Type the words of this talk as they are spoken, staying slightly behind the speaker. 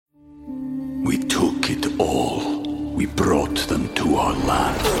We took it all. We brought them to our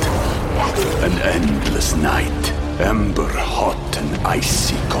land. An endless night, ember hot and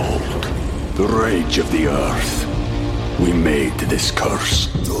icy cold. The rage of the earth. We made this curse.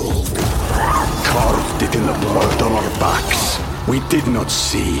 Carved it in the blood on our backs. We did not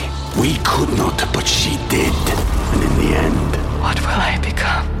see. We could not, but she did. And in the end... What will I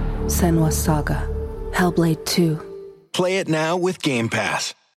become? Senua's Saga. Hellblade 2. Play it now with Game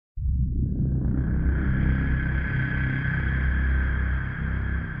Pass.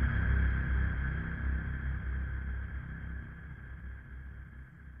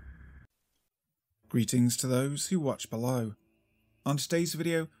 Greetings to those who watch below. On today's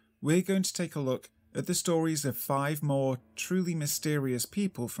video, we're going to take a look at the stories of 5 more truly mysterious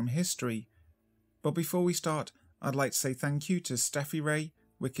people from history. But before we start, I'd like to say thank you to Steffi Ray,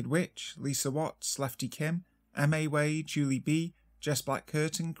 Wicked Witch, Lisa Watts, Lefty Kim, M.A. Way, Julie B, Jess Black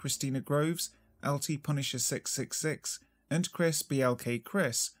Curtin, Christina Groves, LT Punisher 666, and Chris BLK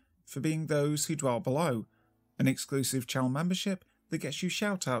Chris for being those who dwell below, an exclusive channel membership that gets you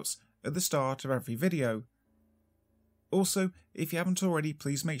shoutouts at the start of every video. Also, if you haven't already,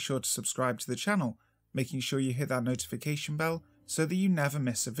 please make sure to subscribe to the channel, making sure you hit that notification bell so that you never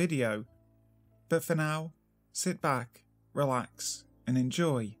miss a video. But for now, sit back, relax, and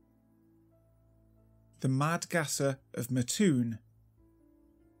enjoy. The Mad Gasser of Mattoon.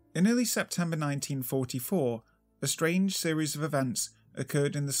 In early September 1944, a strange series of events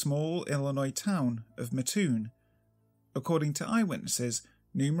occurred in the small Illinois town of Mattoon. According to eyewitnesses,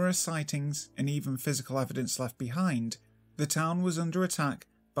 numerous sightings and even physical evidence left behind, the town was under attack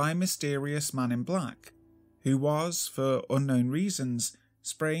by a mysterious man in black, who was, for unknown reasons,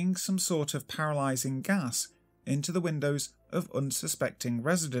 spraying some sort of paralysing gas into the windows of unsuspecting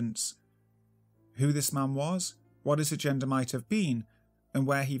residents. Who this man was, what his agenda might have been, and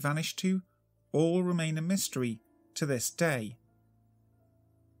where he vanished to, all remain a mystery to this day.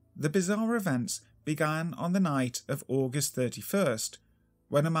 The bizarre events began on the night of August 31st,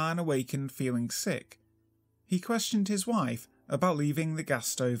 when a man awakened feeling sick. He questioned his wife about leaving the gas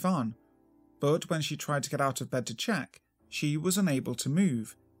stove on, but when she tried to get out of bed to check, she was unable to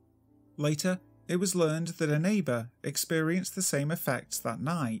move. Later, it was learned that a neighbour experienced the same effects that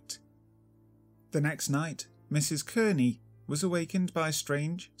night. The next night, Mrs. Kearney was awakened by a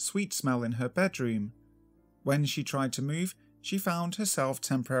strange, sweet smell in her bedroom. When she tried to move, she found herself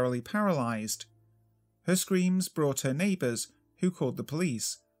temporarily paralysed. Her screams brought her neighbours, who called the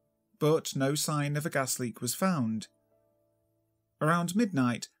police, but no sign of a gas leak was found. Around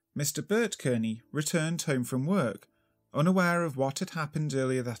midnight, Mr. Bert Kearney returned home from work, unaware of what had happened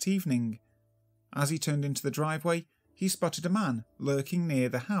earlier that evening. As he turned into the driveway, he spotted a man lurking near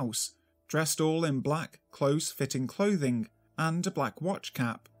the house, dressed all in black, close-fitting clothing and a black watch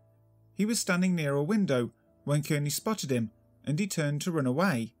cap. He was standing near a window when Kearney spotted him, and he turned to run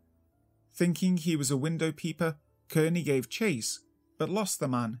away. Thinking he was a window peeper, Kearney gave chase, but lost the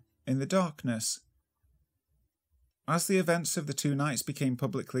man in the darkness. As the events of the 2 nights became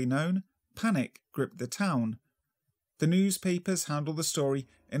publicly known, panic gripped the town. The newspapers handled the story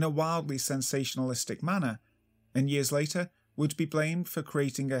in a wildly sensationalistic manner, and years later would be blamed for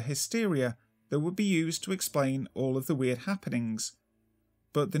creating a hysteria that would be used to explain all of the weird happenings.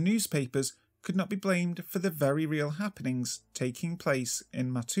 But the newspapers could not be blamed for the very real happenings taking place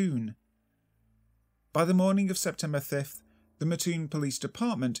in Mattoon. By the morning of September 5th, the Mattoon Police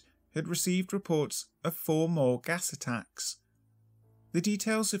Department had received reports of 4 more gas attacks. The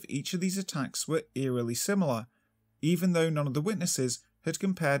details of each of these attacks were eerily similar, even though none of the witnesses had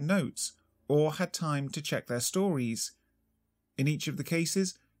compared notes or had time to check their stories. In each of the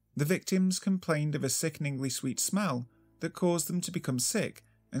cases, the victims complained of a sickeningly sweet smell that caused them to become sick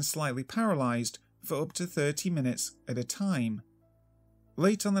and slightly paralysed for up to 30 minutes at a time.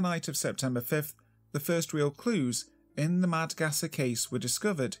 Late on the night of September 5th, the first real clues in the Mad Gasser case were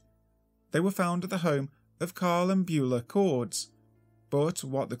discovered. They were found at the home of Carl and Beulah Cords, but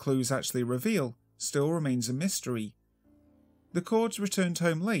what the clues actually reveal still remains a mystery. The Cords returned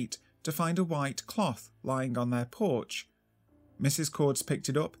home late to find a white cloth lying on their porch. Mrs. Cords picked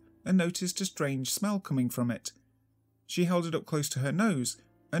it up and noticed a strange smell coming from it. She held it up close to her nose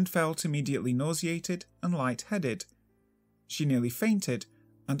and felt immediately nauseated and lightheaded. She nearly fainted,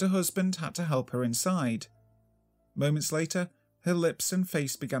 and her husband had to help her inside. Moments later, her lips and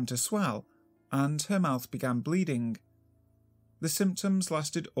face began to swell, and her mouth began bleeding. The symptoms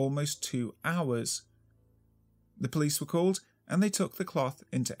lasted almost 2 hours. The police were called, and they took the cloth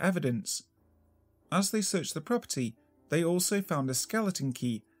into evidence. As they searched the property, they also found a skeleton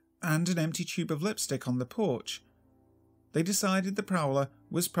key and an empty tube of lipstick on the porch. they decided the prowler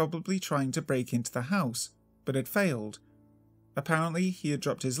was probably trying to break into the house, but had failed. Apparently, he had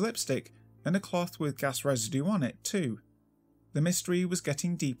dropped his lipstick and a cloth with gas residue on it too. The mystery was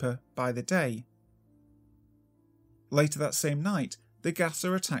getting deeper by the day. Later that same night, the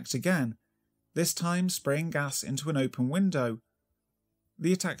gasser attacked again, this time spraying gas into an open window.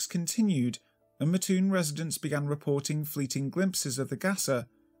 The attacks continued, and Mattoon residents began reporting fleeting glimpses of the gasser,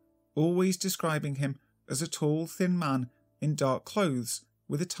 always describing him as a tall, thin man in dark clothes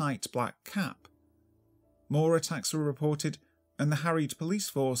with a tight black cap. More attacks were reported, and the harried police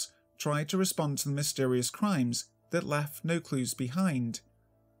force tried to respond to the mysterious crimes that left no clues behind.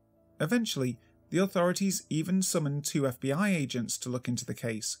 Eventually, the authorities even summoned 2 FBI agents to look into the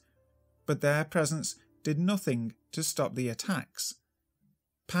case, but their presence did nothing to stop the attacks.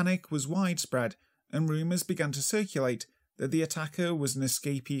 Panic was widespread, and rumours began to circulate that the attacker was an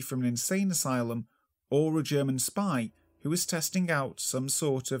escapee from an insane asylum or a German spy who was testing out some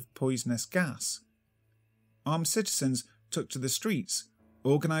sort of poisonous gas. Armed citizens took to the streets,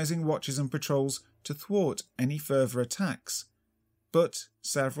 organising watches and patrols to thwart any further attacks, but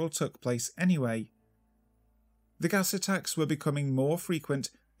several took place anyway. The gas attacks were becoming more frequent,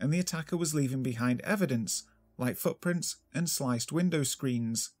 and the attacker was leaving behind evidence, like footprints and sliced window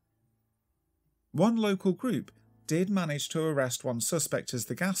screens. One local group did manage to arrest one suspect as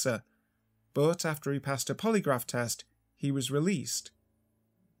the gasser, but after he passed a polygraph test, he was released.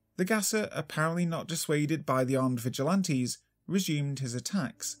 The gasser, apparently not dissuaded by the armed vigilantes, resumed his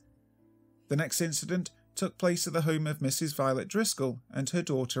attacks. The next incident took place at the home of Mrs. Violet Driscoll and her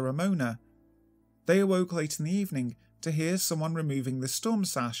daughter Ramona. They awoke late in the evening to hear someone removing the storm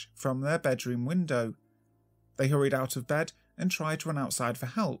sash from their bedroom window. They hurried out of bed and tried to run outside for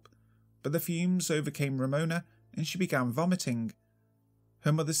help, but the fumes overcame Ramona and she began vomiting.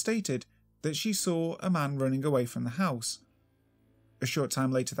 Her mother stated that she saw a man running away from the house. A short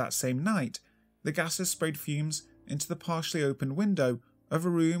time later that same night, the gasser sprayed fumes into the partially opened window of a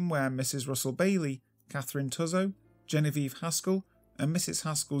room where Mrs. Russell Bailey, Catherine Tuzzo, Genevieve Haskell, and Mrs.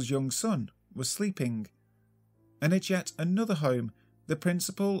 Haskell's young son were sleeping. And at yet another home, the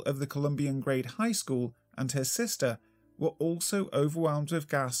principal of the Columbian Grade High School and her sister were also overwhelmed with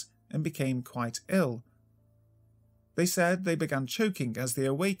gas and became quite ill. They said they began choking as they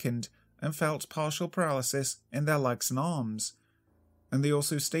awakened and felt partial paralysis in their legs and arms. And they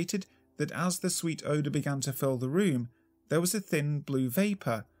also stated that as the sweet odour began to fill the room, there was a thin blue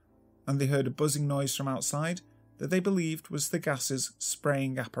vapour, and they heard a buzzing noise from outside that they believed was the gas's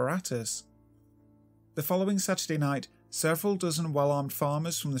spraying apparatus. The following Saturday night, several dozen well-armed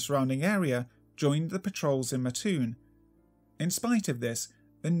farmers from the surrounding area joined the patrols in Mattoon. In spite of this,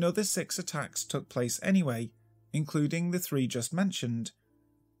 another 6 attacks took place anyway, including the 3 just mentioned.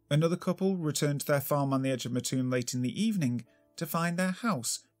 Another couple returned to their farm on the edge of Mattoon late in the evening to find their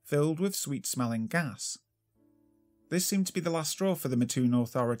house filled with sweet-smelling gas. This seemed to be the last straw for the Mattoon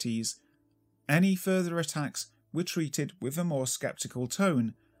authorities. Any further attacks were treated with a more sceptical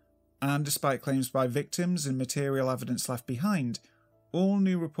tone, and despite claims by victims and material evidence left behind, all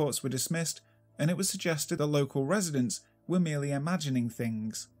new reports were dismissed, and it was suggested that local residents were merely imagining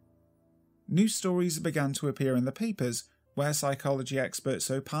things. News stories began to appear in the papers, where psychology experts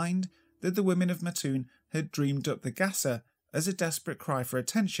opined that the women of Mattoon had dreamed up the gasser as a desperate cry for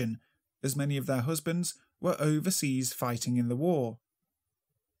attention, as many of their husbands were overseas fighting in the war.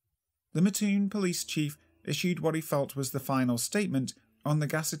 The Mattoon police chief issued what he felt was the final statement on the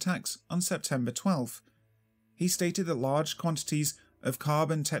gas attacks on September 12th. He stated that large quantities of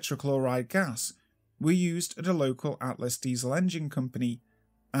carbon tetrachloride gas were used at a local Atlas diesel engine company,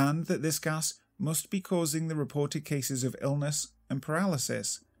 and that this gas must be causing the reported cases of illness and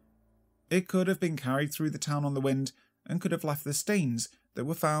paralysis. It could have been carried through the town on the wind and could have left the stains that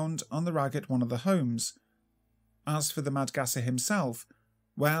were found on the rag at one of the homes. As for the mad gasser himself,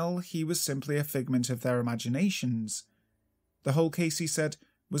 well, he was simply a figment of their imaginations. The whole case, he said,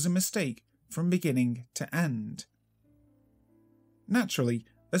 was a mistake from beginning to end. Naturally,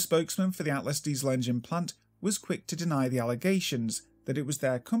 a spokesman for the Atlas diesel engine plant was quick to deny the allegations that it was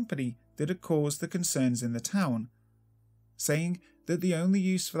their company that had caused the concerns in the town, saying that the only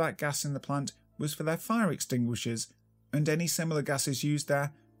use for that gas in the plant was for their fire extinguishers, and any similar gases used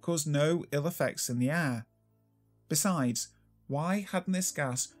there caused no ill effects in the air. Besides, why hadn't this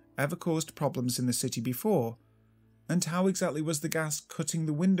gas ever caused problems in the city before? And how exactly was the gas cutting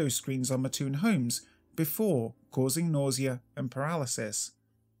the window screens on Mattoon homes before causing nausea and paralysis?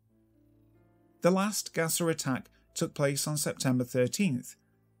 The last gasser attack took place on September 13th,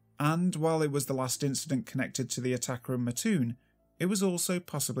 and while it was the last incident connected to the attacker in Mattoon, it was also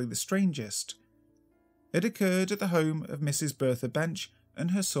possibly the strangest. had occurred at the home of Mrs. Bertha Bench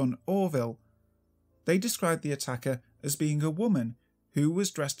and her son Orville. They described the attacker as being a woman who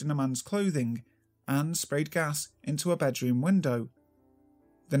was dressed in a man's clothing and sprayed gas into a bedroom window.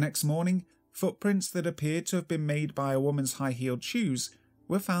 The next morning, footprints that appeared to have been made by a woman's high-heeled shoes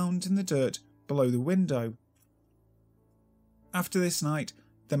were found in the dirt below the window. After this night,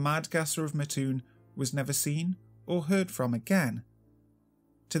 the Mad Gasser of Mattoon was never seen or heard from again.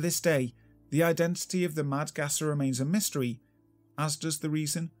 To this day, the identity of the Mad Gasser remains a mystery, as does the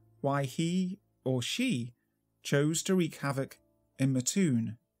reason why he or she chose to wreak havoc in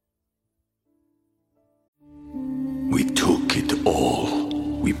Mattoon. We took it all.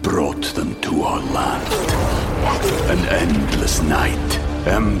 We brought them to our land. An endless night,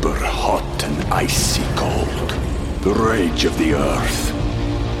 ember hot and icy cold. The rage of the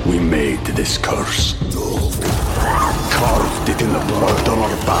earth. We made this curse. Carved it in the blood on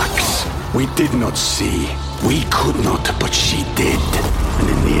our backs. We did not see. We could not, but she did. And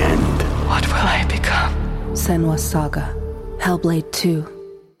in the end... What will I become? Senua's Saga. Hellblade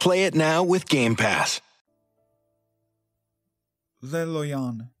 2. Play it now with Game Pass. Le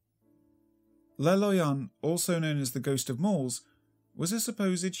Loyan. Le Loyan, also known as the Ghost of Mauls, was a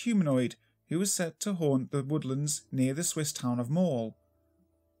supposed humanoid who was said to haunt the woodlands near the Swiss town of Maul.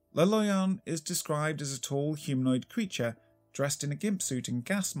 Le Loyan is described as a tall humanoid creature dressed in a gimp suit and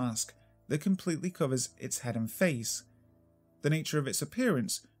gas mask that completely covers its head and face. The nature of its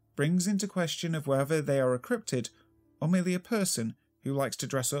appearance brings into question of whether they are a cryptid or merely a person who likes to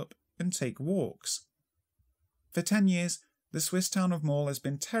dress up and take walks. For 10 years, the Swiss town of Maul has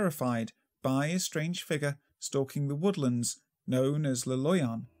been terrified by a strange figure stalking the woodlands known as Le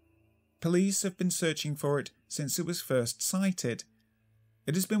Loyan. Police have been searching for it since it was first sighted.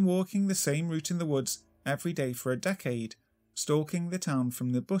 It has been walking the same route in the woods every day for a decade, stalking the town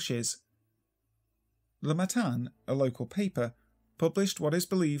from the bushes. Le Matin, a local paper, published what is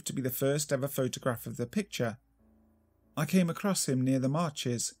believed to be the first ever photograph of the picture. "I came across him near the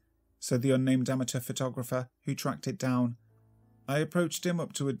marches," said the unnamed amateur photographer who tracked it down. "I approached him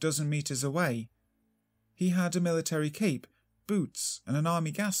up to a dozen meters away. He had a military cape, boots, and an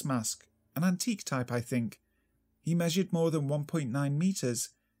army gas mask, an antique type, I think. He measured more than 1.9 meters.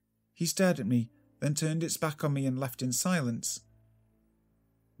 He stared at me, then turned its back on me and left in silence."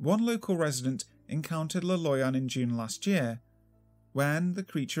 One local resident encountered Le Loyan in June last year, when the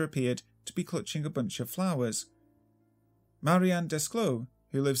creature appeared to be clutching a bunch of flowers. Marianne Desclos,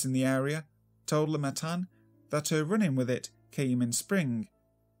 who lives in the area, told Le Matin that her run-in with it came in spring.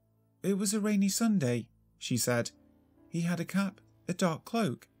 "It was a rainy Sunday," she said. "He had a cap, a dark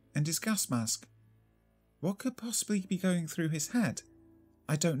cloak, and his gas mask. What could possibly be going through his head?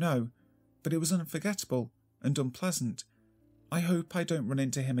 I don't know, but it was unforgettable and unpleasant. I hope I don't run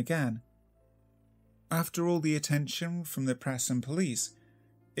into him again." After all the attention from the press and police,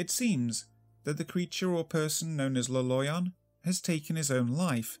 it seems that the creature or person known as Le Loyan has taken his own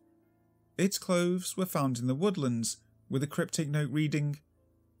life. Its clothes were found in the woodlands, with a cryptic note reading,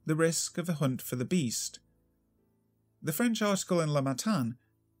 "The risk of a hunt for the beast." The French article in Le Matin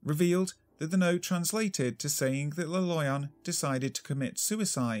revealed that the note translated to saying that Le Loyan decided to commit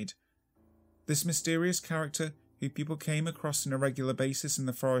suicide. This mysterious character, who people came across on a regular basis in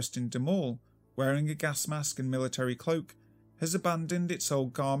the forest in De Maul, wearing a gas mask and military cloak, has abandoned its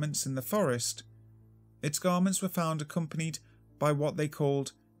old garments in the forest. Its garments were found accompanied by what they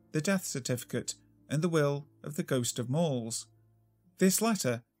called the death certificate and the will of the Ghost of Mauls. This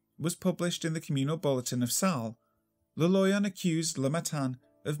letter was published in the Communal Bulletin of Salles. Le Loyan accused Le Matin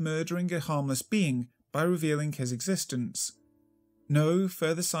of murdering a harmless being by revealing his existence. No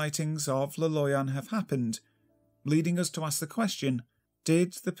further sightings of Le Loyan have happened, leading us to ask the question,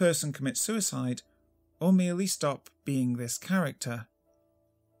 did the person commit suicide or merely stop being this character?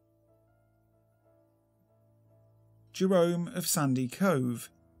 Jerome of Sandy Cove.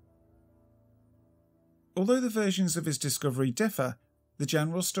 Although the versions of his discovery differ, the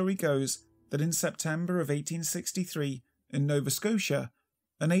general story goes that in September of 1863 in Nova Scotia,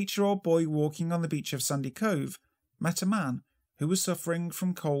 an 8-year-old boy walking on the beach of Sandy Cove met a man who was suffering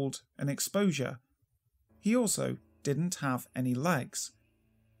from cold and exposure. He also didn't have any legs.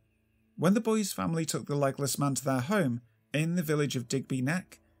 When the boy's family took the legless man to their home in the village of Digby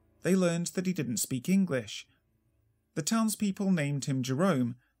Neck, they learned that he didn't speak English. The townspeople named him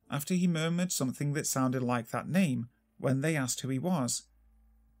Jerome after he murmured something that sounded like that name when they asked who he was.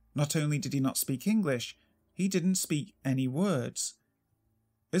 Not only did he not speak English, he didn't speak any words.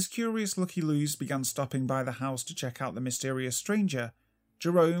 As curious looky-loos began stopping by the house to check out the mysterious stranger,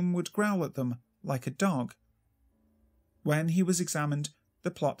 Jerome would growl at them like a dog. When he was examined,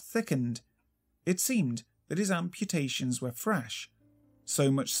 the plot thickened. it seemed that his amputations were fresh,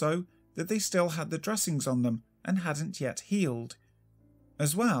 so much so that they still had the dressings on them and hadn't yet healed.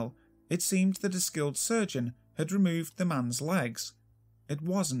 As well, it seemed that a skilled surgeon had removed the man's legs. It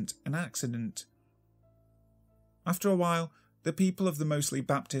wasn't an accident. After a while, the people of the mostly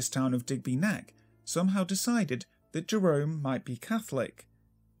Baptist town of Digby Neck somehow decided that Jerome might be Catholic,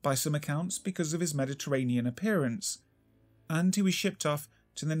 by some accounts because of his Mediterranean appearance, and he was shipped off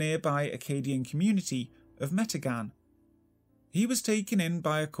to the nearby Acadian community of Metegan. He was taken in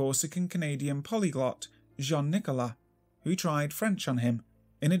by a Corsican-Canadian polyglot, Jean-Nicolas, who tried French on him,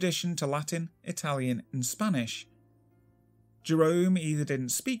 in addition to Latin, Italian and Spanish. Jerome either didn't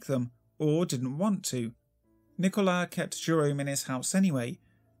speak them or didn't want to. Nicolas kept Jerome in his house anyway,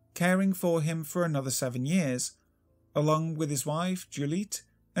 caring for him for another 7 years, along with his wife, Juliette,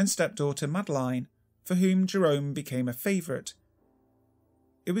 and stepdaughter, Madeleine, for whom Jerome became a favourite.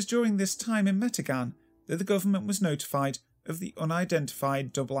 It was during this time in Metegan that the government was notified of the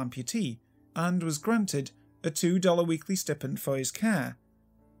unidentified double amputee and was granted a $2 weekly stipend for his care.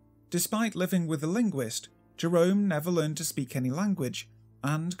 Despite living with a linguist, Jerome never learned to speak any language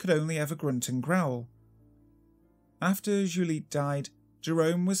and could only ever grunt and growl. After Juliette died,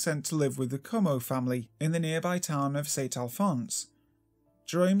 Jerome was sent to live with the Como family in the nearby town of St. Alphonse.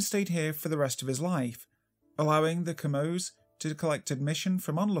 Jerome stayed here for the rest of his life, allowing the Comos to collect admission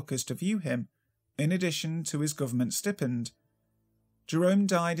from onlookers to view him, in addition to his government stipend. Jerome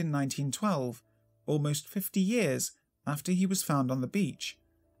died in 1912, almost 50 years after he was found on the beach.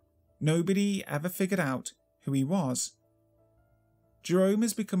 Nobody ever figured out who he was. Jerome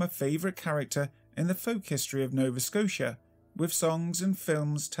has become a favourite character in the folk history of Nova Scotia, with songs and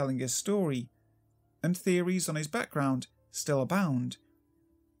films telling his story, and theories on his background still abound.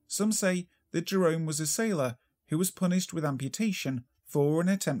 Some say that Jerome was a sailor who was punished with amputation for an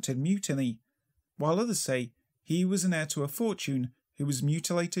attempted mutiny, while others say he was an heir to a fortune who was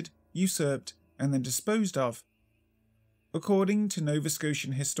mutilated, usurped, and then disposed of. According to Nova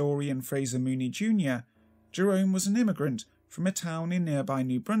Scotian historian Fraser Mooney Jr., Jerome was an immigrant from a town in nearby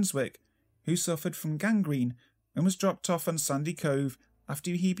New Brunswick who suffered from gangrene and was dropped off on Sandy Cove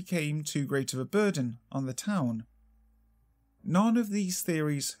after he became too great of a burden on the town. None of these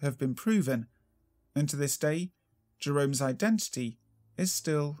theories have been proven, and to this day, Jerome's identity is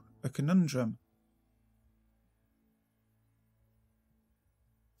still a conundrum.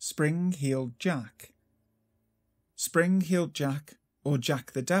 Spring-Heeled Jack. Spring-Heeled Jack, or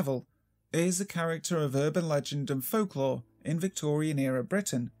Jack the Devil, is a character of urban legend and folklore in Victorian-era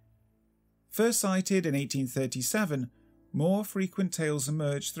Britain. First sighted in 1837, more frequent tales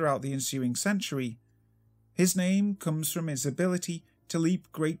emerged throughout the ensuing century. His name comes from his ability to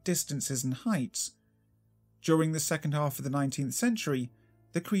leap great distances and heights. During the second half of the 19th century,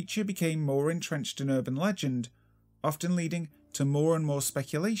 the creature became more entrenched in urban legend, often leading to more and more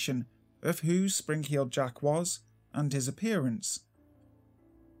speculation of who Spring-Heeled Jack was and his appearance.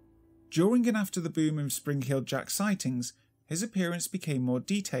 During and after the boom of Spring-Heeled Jack sightings, his appearance became more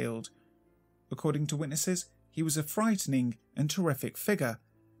detailed. According to witnesses, he was a frightening and terrific figure,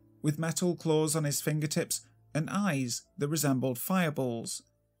 with metal claws on his fingertips and eyes that resembled fireballs.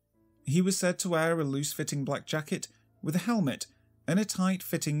 He was said to wear a loose-fitting black jacket with a helmet and a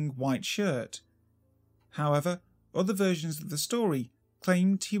tight-fitting white shirt. However, other versions of the story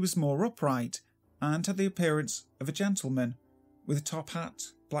claimed he was more upright and had the appearance of a gentleman, with a top hat,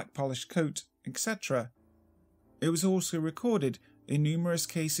 black polished coat, etc. It was also recorded in numerous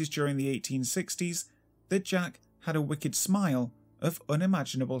cases during the 1860s that Jack had a wicked smile of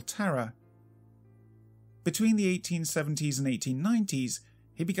unimaginable terror. Between the 1870s and 1890s,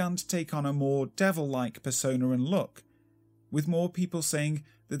 he began to take on a more devil-like persona and look, with more people saying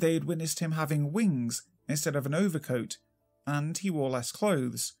that they had witnessed him having wings instead of an overcoat, and he wore less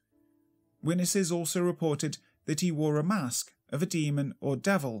clothes. Witnesses also reported that he wore a mask of a demon or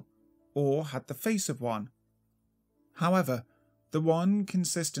devil, or had the face of one. However, the one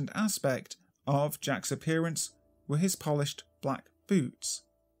consistent aspect of Jack's appearance were his polished black boots.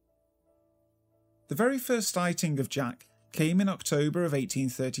 The very first sighting of Jack came in October of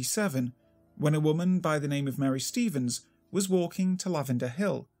 1837, when a woman by the name of Mary Stevens was walking to Lavender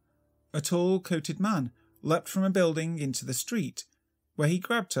Hill. A tall, coated man leapt from a building into the street, where he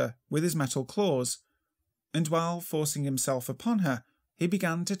grabbed her with his metal claws, and while forcing himself upon her, he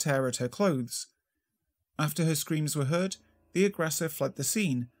began to tear at her clothes. After her screams were heard, the aggressor fled the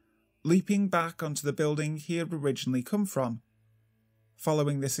scene, leaping back onto the building he had originally come from.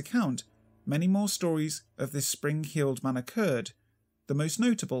 Following this account, many more stories of this spring-heeled man occurred, the most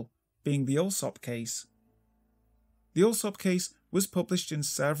notable being the Allsop case. The Allsop case was published in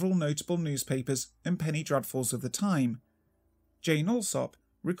several notable newspapers and penny dreadfuls of the time. Jane Alsop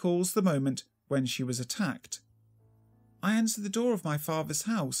recalls the moment when she was attacked. "I answered the door of my father's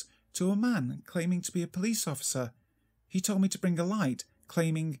house to a man claiming to be a police officer. He told me to bring a light,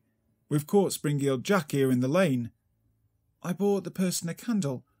 claiming, 'We've caught Spring-Heeled Jack here in the lane.' I bought the person a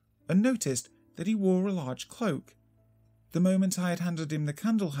candle and noticed that he wore a large cloak. The moment I had handed him the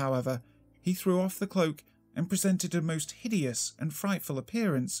candle, however, he threw off the cloak and presented a most hideous and frightful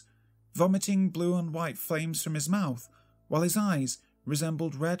appearance, vomiting blue and white flames from his mouth, while his eyes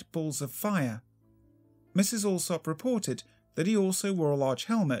resembled red balls of fire. Mrs. Alsop reported that he also wore a large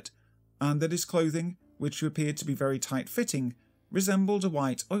helmet, and that his clothing, which appeared to be very tight-fitting, resembled a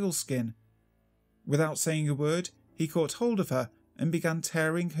white oilskin. Without saying a word, he caught hold of her and began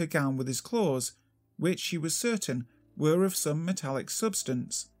tearing her gown with his claws, which she was certain were of some metallic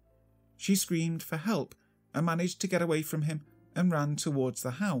substance. She screamed for help and managed to get away from him and ran towards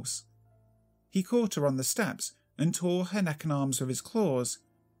the house. He caught her on the steps and tore her neck and arms with his claws.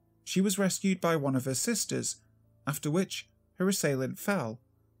 She was rescued by one of her sisters, after which her assailant fell.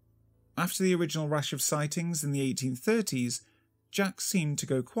 After the original rash of sightings in the 1830s, Jack seemed to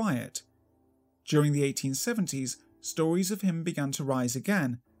go quiet. During the 1870s, stories of him began to rise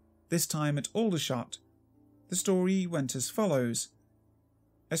again, this time at Aldershot. The story went as follows.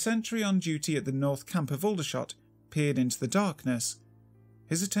 A sentry on duty at the North Camp of Aldershot peered into the darkness.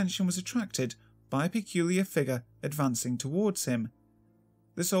 His attention was attracted by a peculiar figure advancing towards him.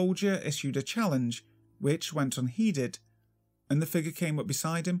 The soldier issued a challenge, which went unheeded, and the figure came up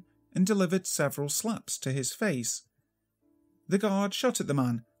beside him and delivered several slaps to his face. The guard shot at the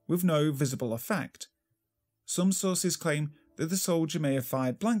man with no visible effect. Some sources claim that the soldier may have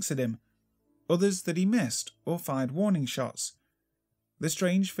fired blanks at him, others that he missed or fired warning shots. The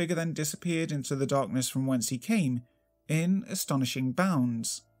strange figure then disappeared into the darkness from whence he came, in astonishing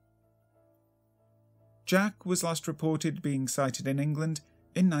bounds. Jack was last reported being sighted in England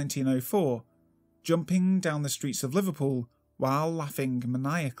in 1904, jumping down the streets of Liverpool while laughing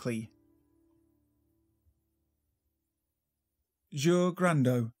maniacally. Jur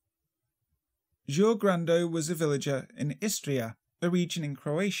Grando. Jur Grando was a villager in Istria, a region in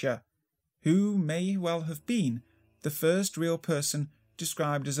Croatia, who may well have been the first real person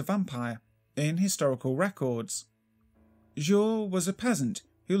described as a vampire in historical records. Jur was a peasant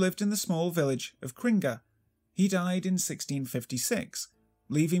who lived in the small village of Kringa. He died in 1656,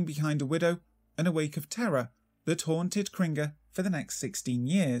 leaving behind a widow and a wake of terror that haunted Kringa for the next 16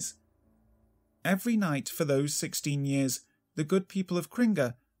 years. Every night for those 16 years, the good people of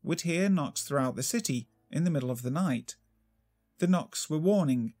Kringa would hear knocks throughout the city in the middle of the night. The knocks were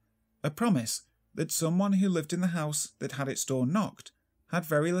warning, a promise that someone who lived in the house that had its door knocked had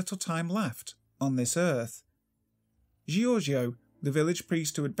very little time left on this earth. Giorgio, the village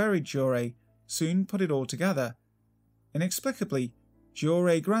priest who had buried Jure, soon put it all together. Inexplicably,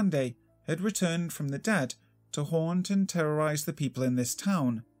 Jure Grande had returned from the dead to haunt and terrorize the people in this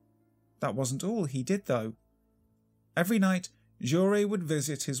town. That wasn't all he did, though. Every night, Jure would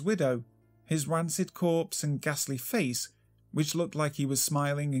visit his widow. His rancid corpse and ghastly face, which looked like he was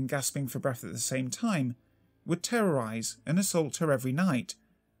smiling and gasping for breath at the same time, would terrorize and assault her every night,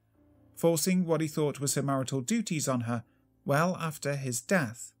 forcing what he thought was her marital duties on her well after his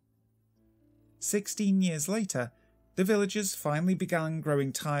death. 16 years later, the villagers finally began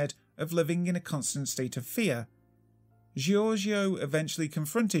growing tired of living in a constant state of fear. Giorgio eventually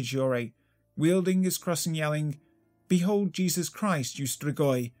confronted Jure, wielding his cross and yelling, "Behold Jesus Christ, you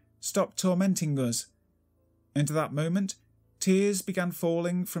Strigoi, stop tormenting us." And at that moment, tears began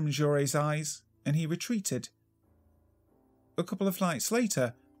falling from Jure's eyes, and he retreated. A couple of nights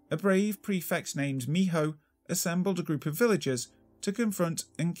later, a brave prefect named Miho assembled a group of villagers to confront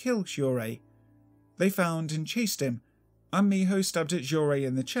and kill Jure. They found and chased him, and Miho stabbed at Jure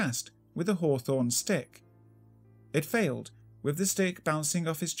in the chest with a hawthorn stick. It failed, with the stick bouncing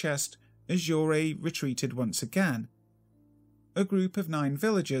off his chest as Jure retreated once again. A group of 9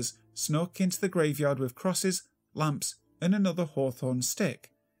 villagers snuck into the graveyard with crosses, lamps, and another hawthorn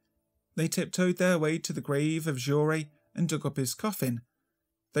stick. They tiptoed their way to the grave of Jure and dug up his coffin.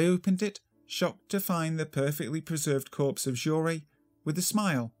 They opened it, shocked to find the perfectly preserved corpse of Jure with a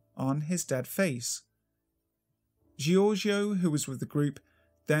smile on his dead face. Giorgio, who was with the group,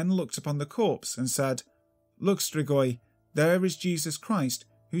 then looked upon the corpse and said, "Look, Strigoi, there is Jesus Christ,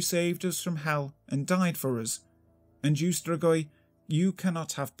 who saved us from hell and died for us. And you, Strigoi, you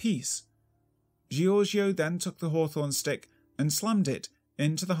cannot have peace." Giorgio then took the hawthorn stick and slammed it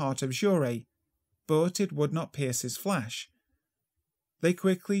into the heart of Jure, but it would not pierce his flesh. They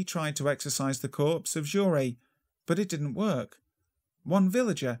quickly tried to exorcise the corpse of Jure, but it didn't work. one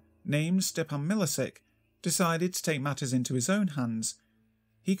villager, named Stepan Milicic, decided to take matters into his own hands.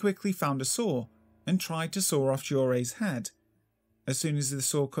 He quickly found a saw and tried to saw off Jore's head. As soon as the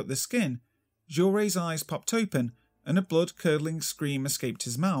saw cut the skin, Jore's eyes popped open and a blood-curdling scream escaped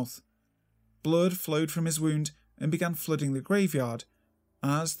his mouth. Blood flowed from his wound and began flooding the graveyard,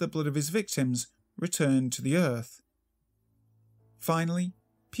 as the blood of his victims returned to the earth. Finally,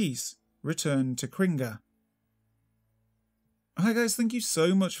 peace returned to Kringa. Hi guys, thank you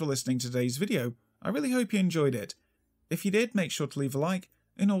so much for listening to today's video. I really hope you enjoyed it. If you did, make sure to leave a like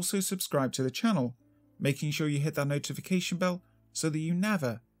and also subscribe to the channel, making sure you hit that notification bell so that you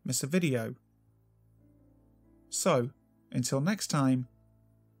never miss a video. So, until next time,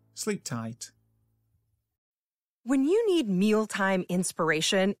 sleep tight. When you need mealtime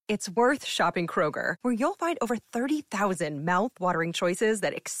inspiration, it's worth shopping Kroger, where you'll find over 30,000 mouth-watering choices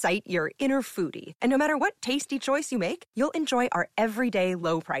that excite your inner foodie. And no matter what tasty choice you make, you'll enjoy our everyday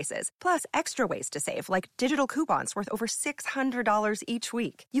low prices, plus extra ways to save, like digital coupons worth over $600 each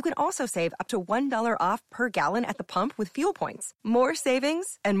week. You can also save up to $1 off per gallon at the pump with fuel points. More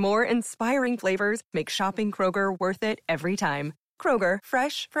savings and more inspiring flavors make shopping Kroger worth it every time. Kroger,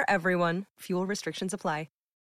 fresh for everyone. Fuel restrictions apply.